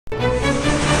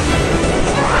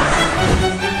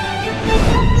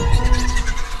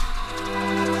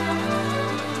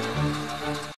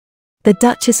the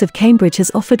Duchess of Cambridge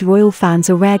has offered royal fans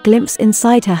a rare glimpse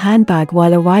inside her handbag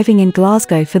while arriving in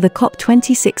Glasgow for the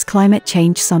COP26 climate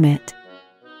change summit.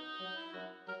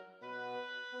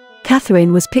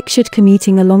 Catherine was pictured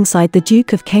commuting alongside the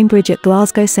Duke of Cambridge at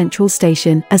Glasgow Central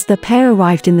Station as the pair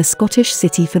arrived in the Scottish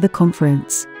city for the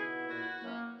conference.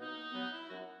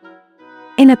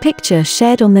 In a picture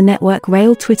shared on the Network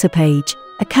Rail Twitter page,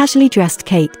 a casually dressed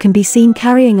Kate can be seen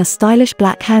carrying a stylish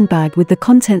black handbag with the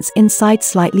contents inside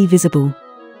slightly visible.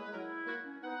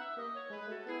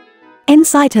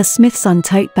 Inside her Smithson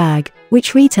tote bag,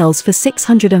 which retails for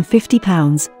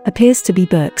 £650, appears to be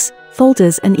books,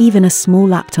 folders and even a small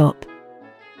laptop.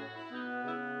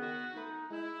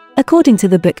 According to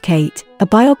the book Kate, a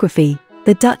biography,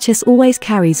 the Duchess always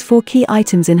carries 4 key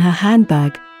items in her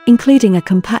handbag, including a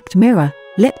compact mirror,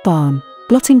 lip balm,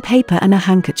 blotting paper and a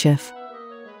handkerchief.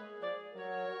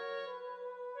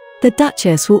 The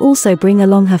Duchess will also bring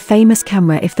along her famous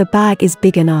camera if the bag is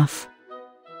big enough.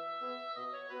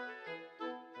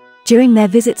 During their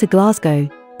visit to Glasgow,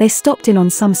 they stopped in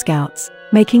on some scouts,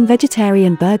 making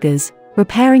vegetarian burgers,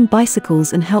 repairing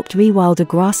bicycles and helped rewild a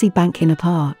grassy bank in a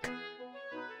park.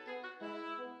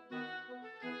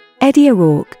 Eddie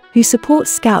O'Rourke, who supports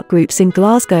scout groups in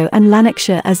Glasgow and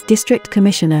Lanarkshire as district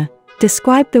commissioner,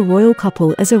 described the royal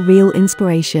couple as a real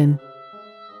inspiration.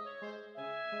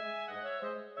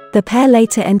 The pair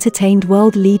later entertained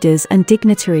world leaders and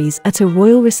dignitaries at a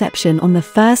royal reception on the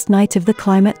first night of the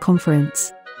climate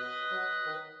conference.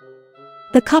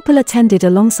 The couple attended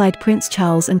alongside Prince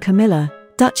Charles and Camilla,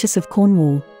 Duchess of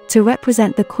Cornwall, to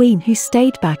represent the Queen, who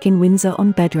stayed back in Windsor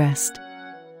on bed rest.